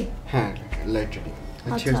 Light ready? হ্যাঁ, লাইট রেডি।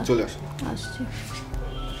 আচ্ছা, চলে আসুন। আসছি।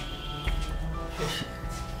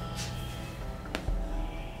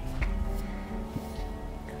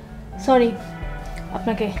 সরি,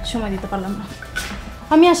 আপনাকে সময় দিতে পারলাম না।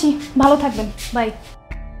 আমি আসি, ভালো থাকবেন, বাই।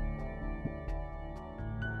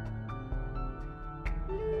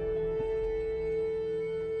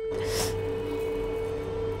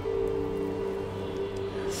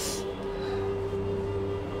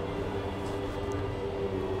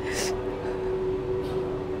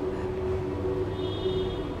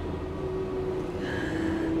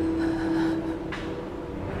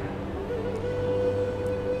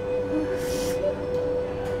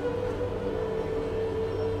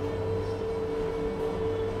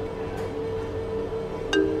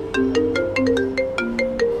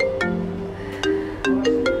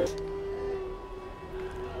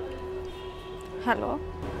 হ্যালো,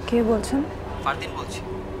 কে বলছেন? ফারদিন বলছি।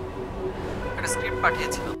 একটা স্ক্রিপ্ট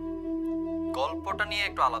পাঠিয়েছিলাম, গল্পটা নিয়ে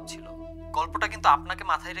একটু আলাপ ছিল। গল্পটা কিন্তু আপনাকে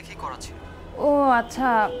মাথায় রেখেই করা ছিল। ও আচ্ছা,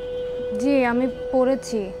 জি আমি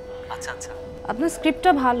পড়েছি। আচ্ছা আচ্ছা, আপনার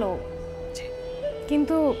স্ক্রিপ্টটা ভালো। জি।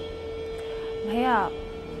 কিন্তু ভাইয়া।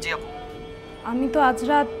 জি আপু। আমি তো আজ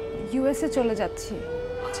রাত ইউএসএ চলে যাচ্ছি।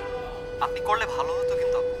 আচ্ছা, আপনি করলে ভালো হতো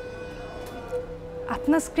কিন্তু।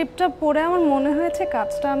 আপনার স্ক্রিপ্টটা পড়ে আমার মনে হয়েছে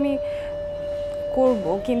কাজটা আমি করব,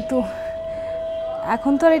 কিন্তু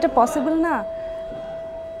এখন তো আর এটা পসিবল না।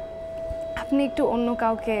 আপনি একটু অন্য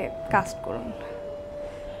কাউকে কাস্ট করুন।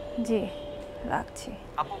 জি, রাখছি।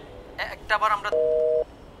 আপু, একটাবার আমরা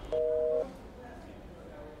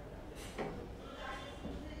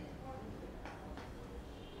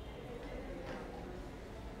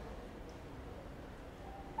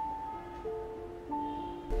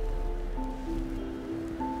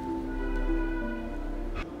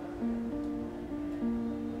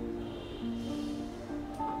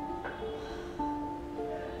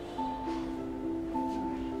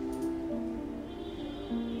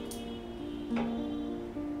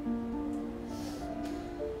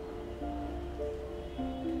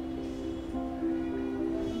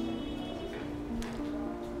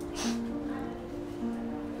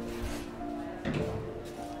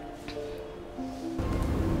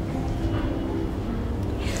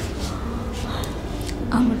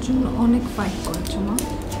জন্য অনেক ফাইট করেছো মা,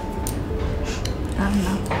 আর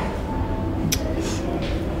না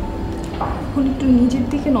এখন একটু নিজের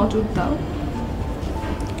দিকে নজর দাও।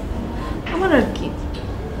 আমার আর কি,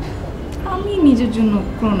 আমি নিজের জন্য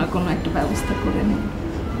কোনো না কোনো একটা ব্যবস্থা করে নিই।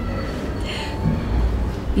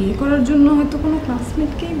 বিয়ে করার জন্য হয়তো কোনো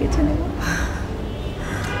ক্লাসমেটকেই বেছে নেব,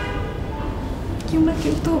 কেউ না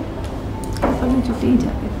কেউ তো কপালে জুটেই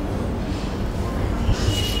যাবে।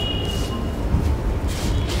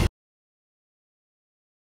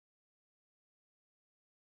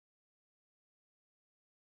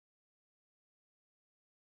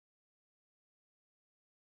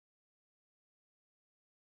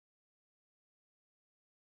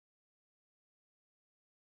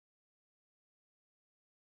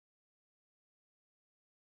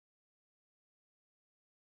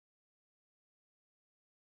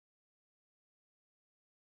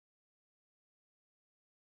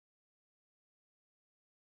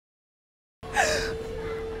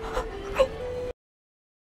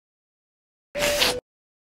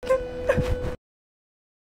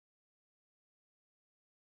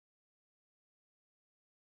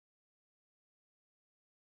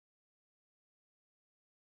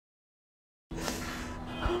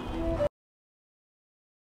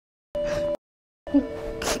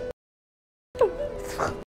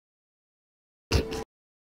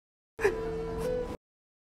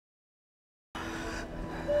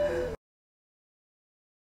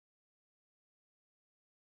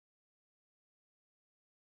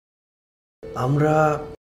 আমরা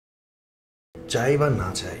চাই বা না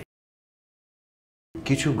চাই,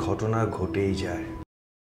 কিছু ঘটনা ঘটেই যায়।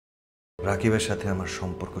 রাকিবের সাথে আমার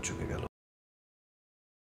সম্পর্ক চুকে গেল।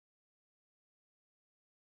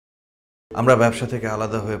 আমরা ব্যবসা থেকে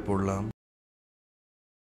আলাদা হয়ে পড়লাম।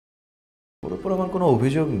 ওর উপর আমার কোনো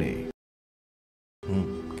অভিযোগ নেই,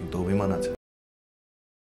 কিন্তু অভিমান আছে।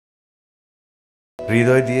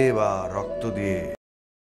 হৃদয় দিয়ে বা রক্ত দিয়ে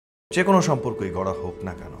যে কোনো সম্পর্কই গড়া হোক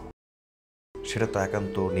না কেন, সেটা তো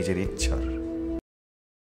একান্ত নিজের ইচ্ছার।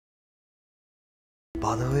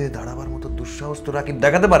 বাধা হয়ে দাঁড়াবার মতো দুঃসাহস তো রাকিব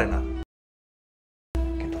দেখাতে পারে না,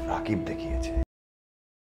 কিন্তু রাকিব দেখিয়েছে।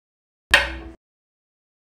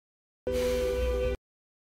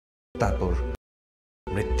 তারপর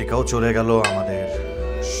মৃত্তিকাও চলে গেল আমাদের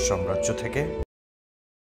সাম্রাজ্য থেকে।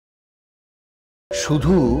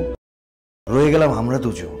 শুধু রয়ে গেলাম আমরা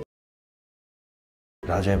দুজন,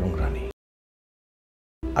 রাজা এবং রানী।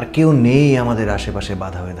 আর কেউ নেই আমাদের আশেপাশে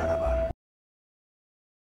বাধা হয়ে দাঁড়াবার।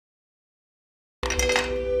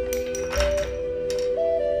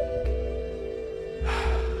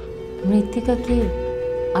 মৃত্তিকা কি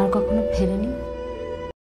আর কখনো ফেরেনি?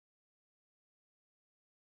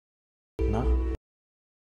 না,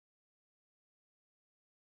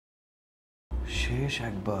 শেষ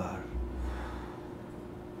একবার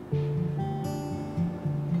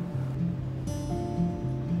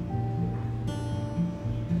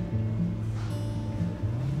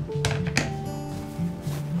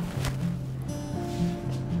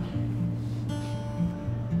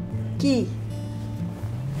কি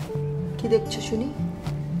কি দেখছো শুনি?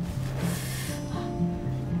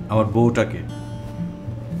 আমার বউটাকে।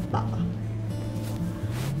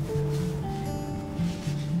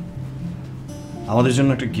 আমাদের জন্য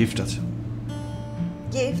একটা গিফট আছে।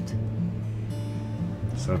 গিফট?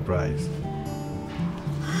 সারপ্রাইজ।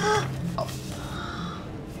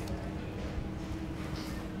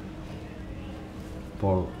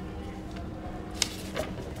 পড়ো।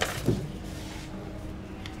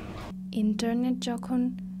 ইন্টারনেট যখন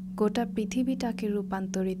গোটা পৃথিবীটাকে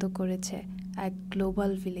রূপান্তরিত করেছে এক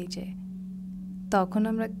গ্লোবাল ভিলেজে, তখন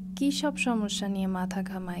আমরা কী সব সমস্যা নিয়ে মাথা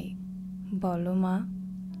ঘামাই বলো মা?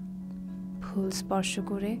 ফুল স্পর্শ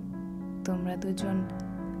করে তোমরা দুজন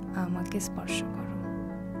আমাকে স্পর্শ করো।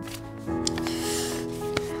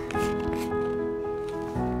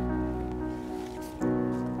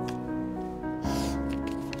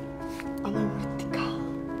 আমার মৃত্তিকা।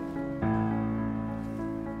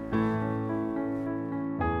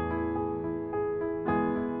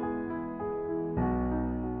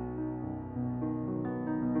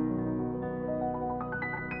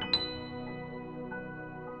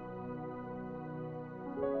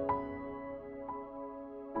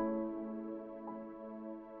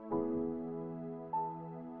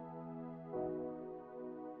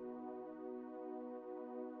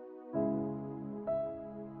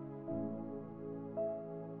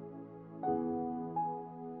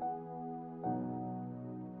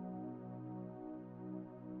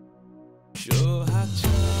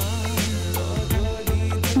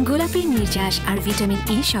 গোলাপের নির্যাস আর ভিটামিন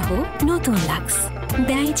ই সহ নতুন লাক্স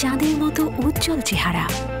দেয় চাঁদের মতো উজ্জ্বল চেহারা।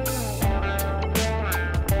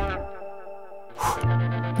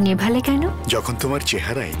 নেভালে কেন? যখন তোমার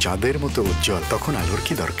চেহারায় চাঁদের মতো উজ্জ্বল, তখন আলোর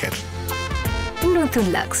কি দরকার? নতুন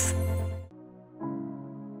লাক্স।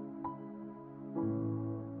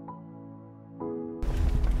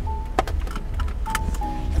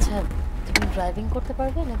 আচ্ছা, তুমি ড্রাইভিং করতে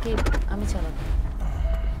পারবে নাকি আমি চালাবো?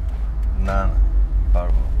 না না,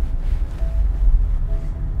 পারবো।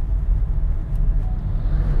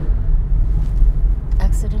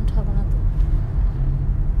 অ্যাক্সিডেন্ট হবে না তো?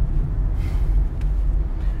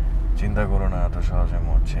 চিন্তা করো না, এত সহজে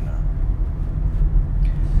মরছি না।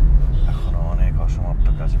 এখনো অনেক অসমাপ্ত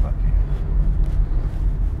কাজ বাকি।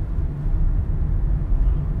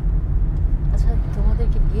 আচ্ছা, তোমাদের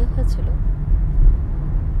কি বিয়ে হয়েছিল?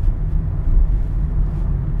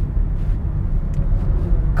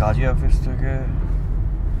 কাজী অফিস থেকে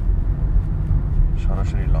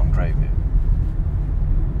সরাসরি লং ড্রাইভে।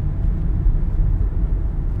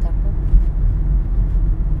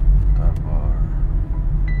 তারপর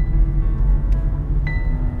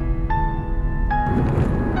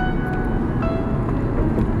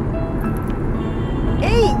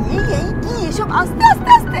এই এই এই কি এসব? আস্তে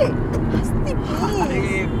আস্তে আস্তে আস্তে প্লিজ।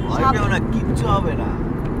 ভয় পেও না, কিচ্ছু হবে না।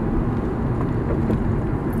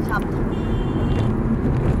 সাবধান।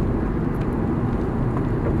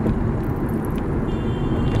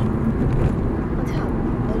 আচ্ছা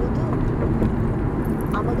বলো তো,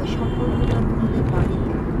 আমাদের সম্পর্কটা তোমাদের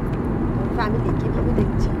বাড়িতে, তোমার ফ্যামিলি কিভাবে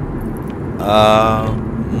দেখছে?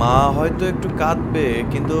 মা হয়তো একটু কাঁদবে,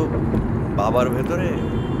 কিন্তু বাবার ভেতরে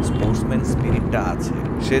স্পোর্টসম্যান স্পিরিটটা আছে।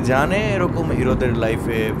 সে জানে এরকম হিরোদের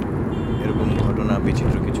লাইফে এরকম ঘটনা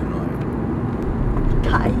বিচিত্র কিছু নয়।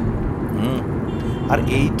 তাই? আর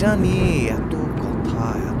এইটা নিয়ে এত কথা,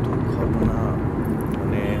 এত ঘটনা,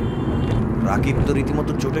 মানে রাকিব তো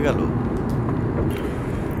রীতিমতো চটে গেল।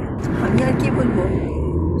 আমি আর কি বলবো,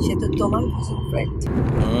 সে তো তোমার ফ্রেন্ড।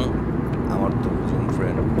 আমার তো বুঝুন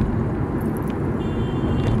ফ্রেন্ড।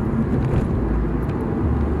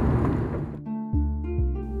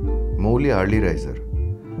 মৌলি আর্লি রাইজার,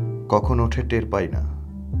 কখন ওঠে টের পাই না।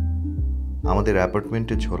 আমাদের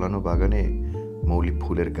অ্যাপার্টমেন্টে ঝোলানো বাগানে মৌলি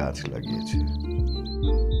ফুলের গাছ লাগিয়েছে।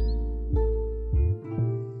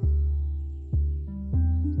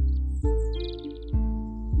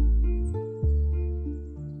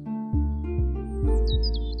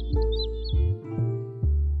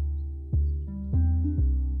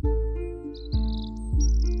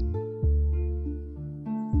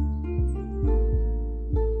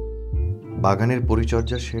 বাগানের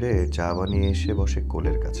পরিচর্যা সেরে চা বানিয়ে এসে বসে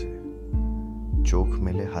কোলের কাছে। চোখ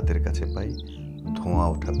মেলে হাতের কাছে পাই ধোঁয়া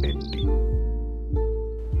ওঠা বেডটি।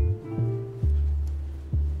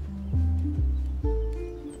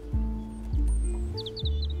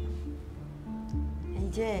 এই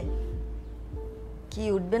যে কি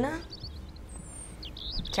উঠবে না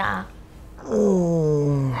চা?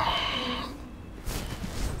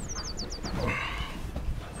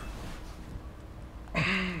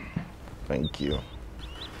 Thank you.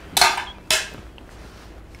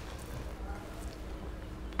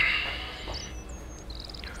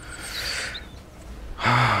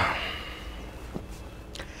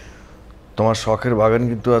 তোমার শখের বাগান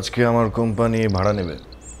কিন্তু আজকে আমার কোম্পানি ভাড়া নেবে।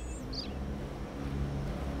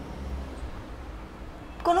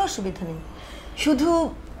 কোনো অসুবিধা নেই, শুধু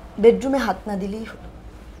বেডরুমে হাত না দিলেই হলো।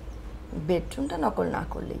 বেডরুমটা নকল না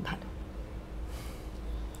করলেই ভালো।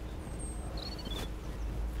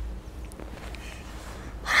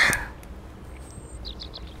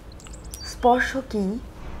 স্পর্শ কি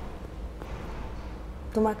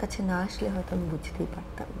তোমার কাছে না আসলে হয়তো আমি বুঝতেই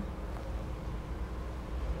পারতাম না।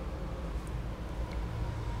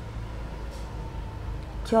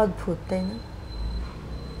 কি অদ্ভুত, তাই না?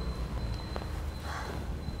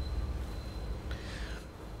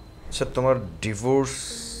 আচ্ছা, তোমার ডিভোর্স?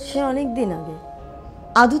 সে অনেক দিন আগে।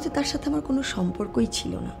 আদতে তার সাথে আমার কোনো সম্পর্কই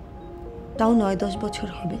ছিল না, তাও 9-10 বছর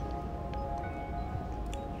হবে।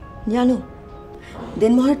 জানো,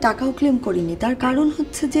 দেনমোহরের টাকাও ক্লেম করিনি। তার কারণ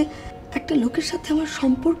হচ্ছে যে একটা লোকের সাথে আমার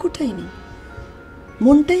সম্পর্কটাই নেই,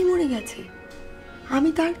 মনটাই মরে গেছে। আমি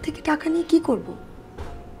তার থেকে টাকা নিয়ে কি করব?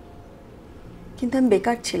 কিন্তু আমি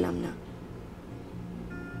বেকার ছিলাম না।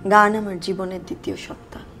 গান আমার জীবনের দ্বিতীয়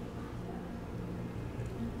সত্তা।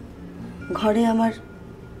 ঘরে আমার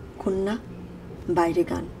কন্যা, বাইরে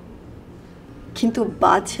গান, কিন্তু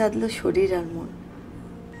বাদ সাধলো শরীর আর মন।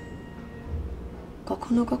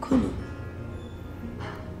 কখনো কখনো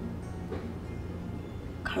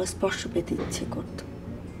কারো স্পর্শ পেতে ইচ্ছে করত।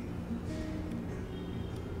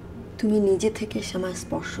 তুমি নিজে থেকে আমায়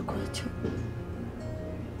স্পর্শ করেছ।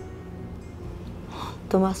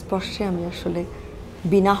 তোমার স্পর্শে আমি আসলে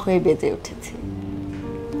বিনা হয়ে বেজে উঠেছি।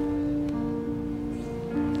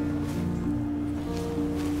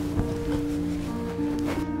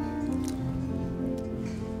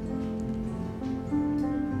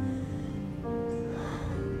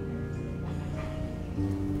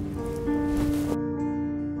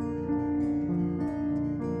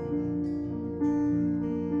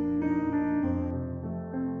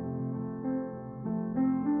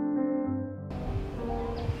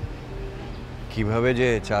 কিভাবে যে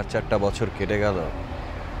 4-4টা বছর কেটে গেল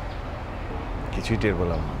কিছুই টের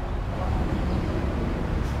পেলাম না।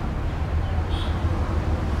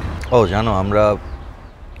 ও জানো, আমরা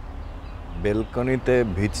বেলকনিতে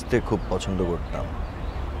ভিজতে খুব পছন্দ করতাম,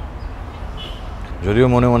 যদিও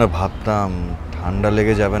মনে মনে ভাবতাম ঠান্ডা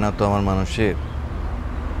লেগে যাবে না তো আমার মানুষের।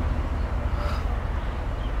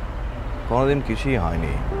 কোনোদিন কিছুই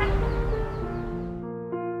হয়নি।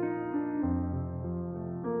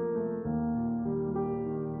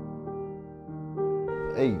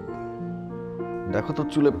 এই দেখো তো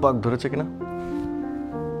চুলে পাক ধরেছে কিনা।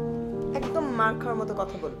 একদম মার খাওয়ার মতো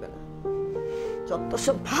কথা বলবে না, যত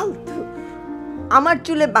সব ফালতু। আমার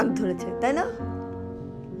চুলে বাঘ ধরেছে, তাই না?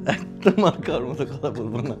 একদম মার খাওয়ার মতো কথা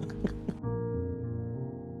বলবো না।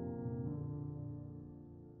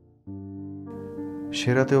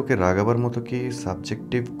 সেরাতে ওকে রাগাবার মতো কি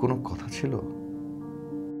সাবজেক্টিভ কোনো কথা ছিল?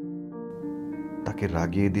 তাকে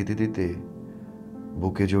রাগিয়ে দিতে দিতে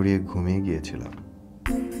বুকে জড়িয়ে ঘুমিয়ে গিয়েছিলাম।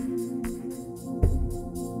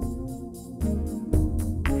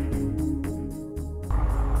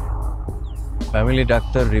 ফ্যামিলি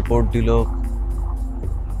ডাক্তার রিপোর্ট দিল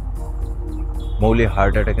মৌলি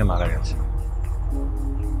হার্ট অ্যাটাকে মারা গেছে।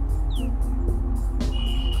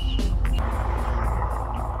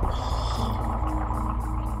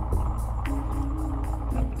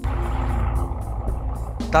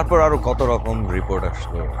 তারপর আরো কত রকম রিপোর্ট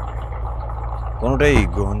আসলো, কোনোটাই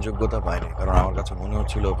গ্রহণযোগ্যতা পায়নি, কারণ আমার কাছে মনে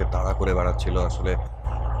হচ্ছিল ওকে তাড়া করে বেড়াচ্ছিল আসলে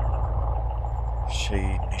সেই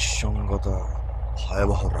নিঃসঙ্গতা,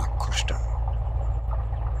 ভয়াবহ রাক্ষসটা,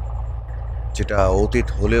 যেটা অতীত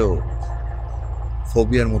হলেও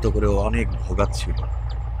ফোবিয়ার মতো করে অনেক ভোগাচ্ছিল।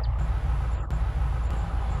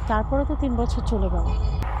 তারপরে তো 3 বছর চলে গেল।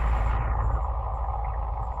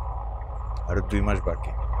 আর 2 মাস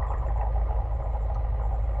বাকি।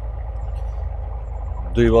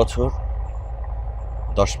 2 বছর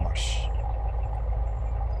 10 মাস।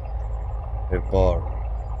 এরপর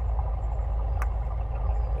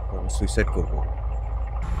আমি সুইসাইড করব।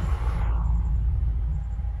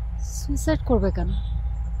 সুইসাইড করবে কেন?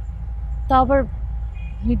 তা আবার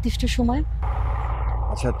নির্দিষ্ট সময়?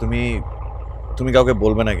 আচ্ছা, তুমি কাউকে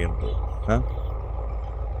বলবে না কিন্তু, হ্যাঁ?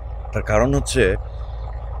 তার কারণ হচ্ছে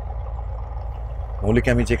মৌলিকে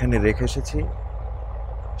আমি যেখানে রেখে এসেছি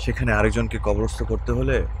সেখানে আরেকজনকে কবরস্থ করতে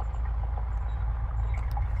হলে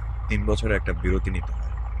 3 বছরের একটা বিরতি নিতে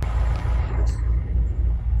হয়।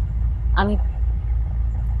 আমি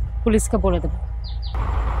পুলিশকে বলে দেব।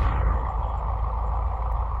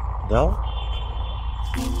 দাও।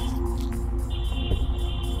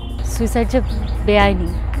 সুইসাইড যে বেআইনি,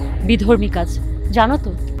 বিধর্মী কাজ, জানো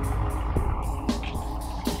তো?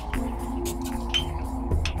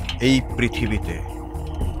 এই পৃথিবীতে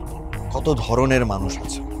কত ধরনের মানুষ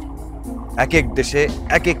আছে, এক এক দেশে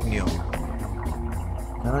এক এক নিয়ম,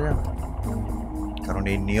 জানো? কারণ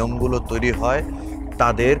এই নিয়মগুলো তৈরি হয়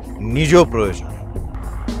তাদের নিজ প্রয়োজন।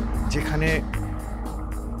 যেখানে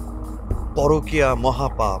পরকীয়া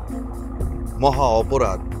মহাপাপ, মহা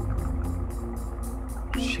অপরাধ,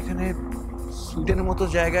 সেখানে সুইডেনের মতো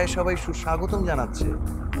জায়গায় সবাই সুস্বাগতম জানাচ্ছে।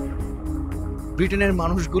 ব্রিটেনের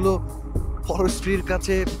মানুষগুলো পর স্ত্রীর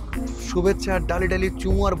কাছে শুভেচ্ছা আর ডালি ডালি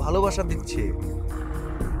চুমু আর ভালোবাসা দিচ্ছে।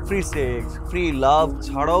 ফ্রি সেক্স, ফ্রি লাভ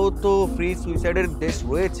ছাড়াও তো ফ্রি সুইসাইডের দেশ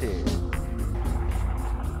রয়েছে।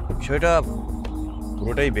 বিষয়টা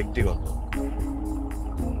পুরোটাই ব্যক্তিগত।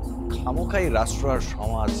 খামোখাই রাষ্ট্র আর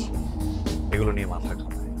সমাজ এগুলো নিয়ে মাথা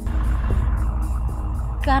ঘামায়।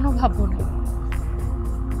 কেন ভাববো না?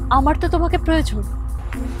 আমার তো তোমাকে প্রয়োজন।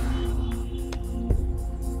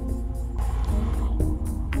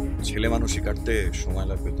 ছেলে মানুষই কাটতে সময়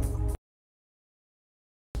লাগবে তো।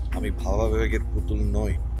 আমি ভাবা বিভাগের পুতুল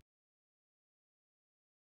নই।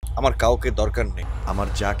 আমার কাউকে দরকার নেই। আমার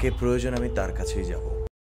যাকে প্রয়োজন আমি তার কাছেই যাব।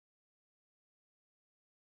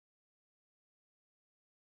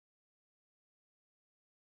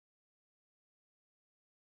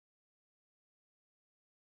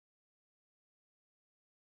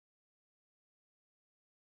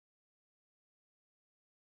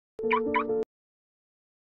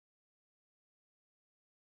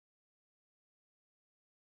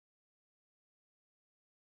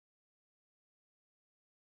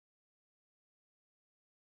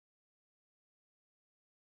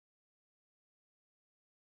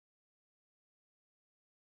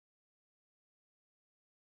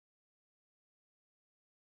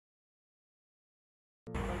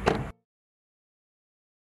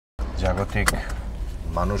 জাগতিক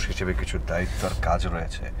মানুষ হিসেবে কিছু দায়িত্ব আর কাজ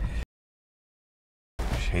রয়েছে।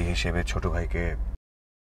 সেই হিসেবে ছোট ভাইকে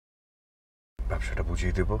ব্যবসাটা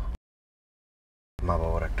বুঝিয়ে দেব। মা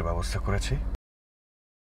বাবার একটা ব্যবস্থা করেছি,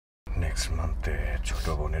 নেক্সট মান্থে ছোট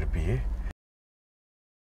বোনের বিয়ে,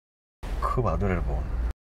 খুব আদরের বোন।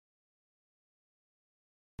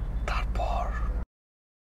 তারপর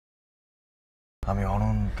আমি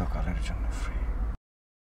অনন্তকালের জন্য ফ্রি।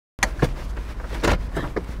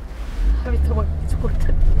 আমি তোমাকে কিছু করতে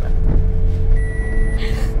পারি না,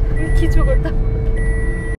 আমি কিছু করতে পারি না।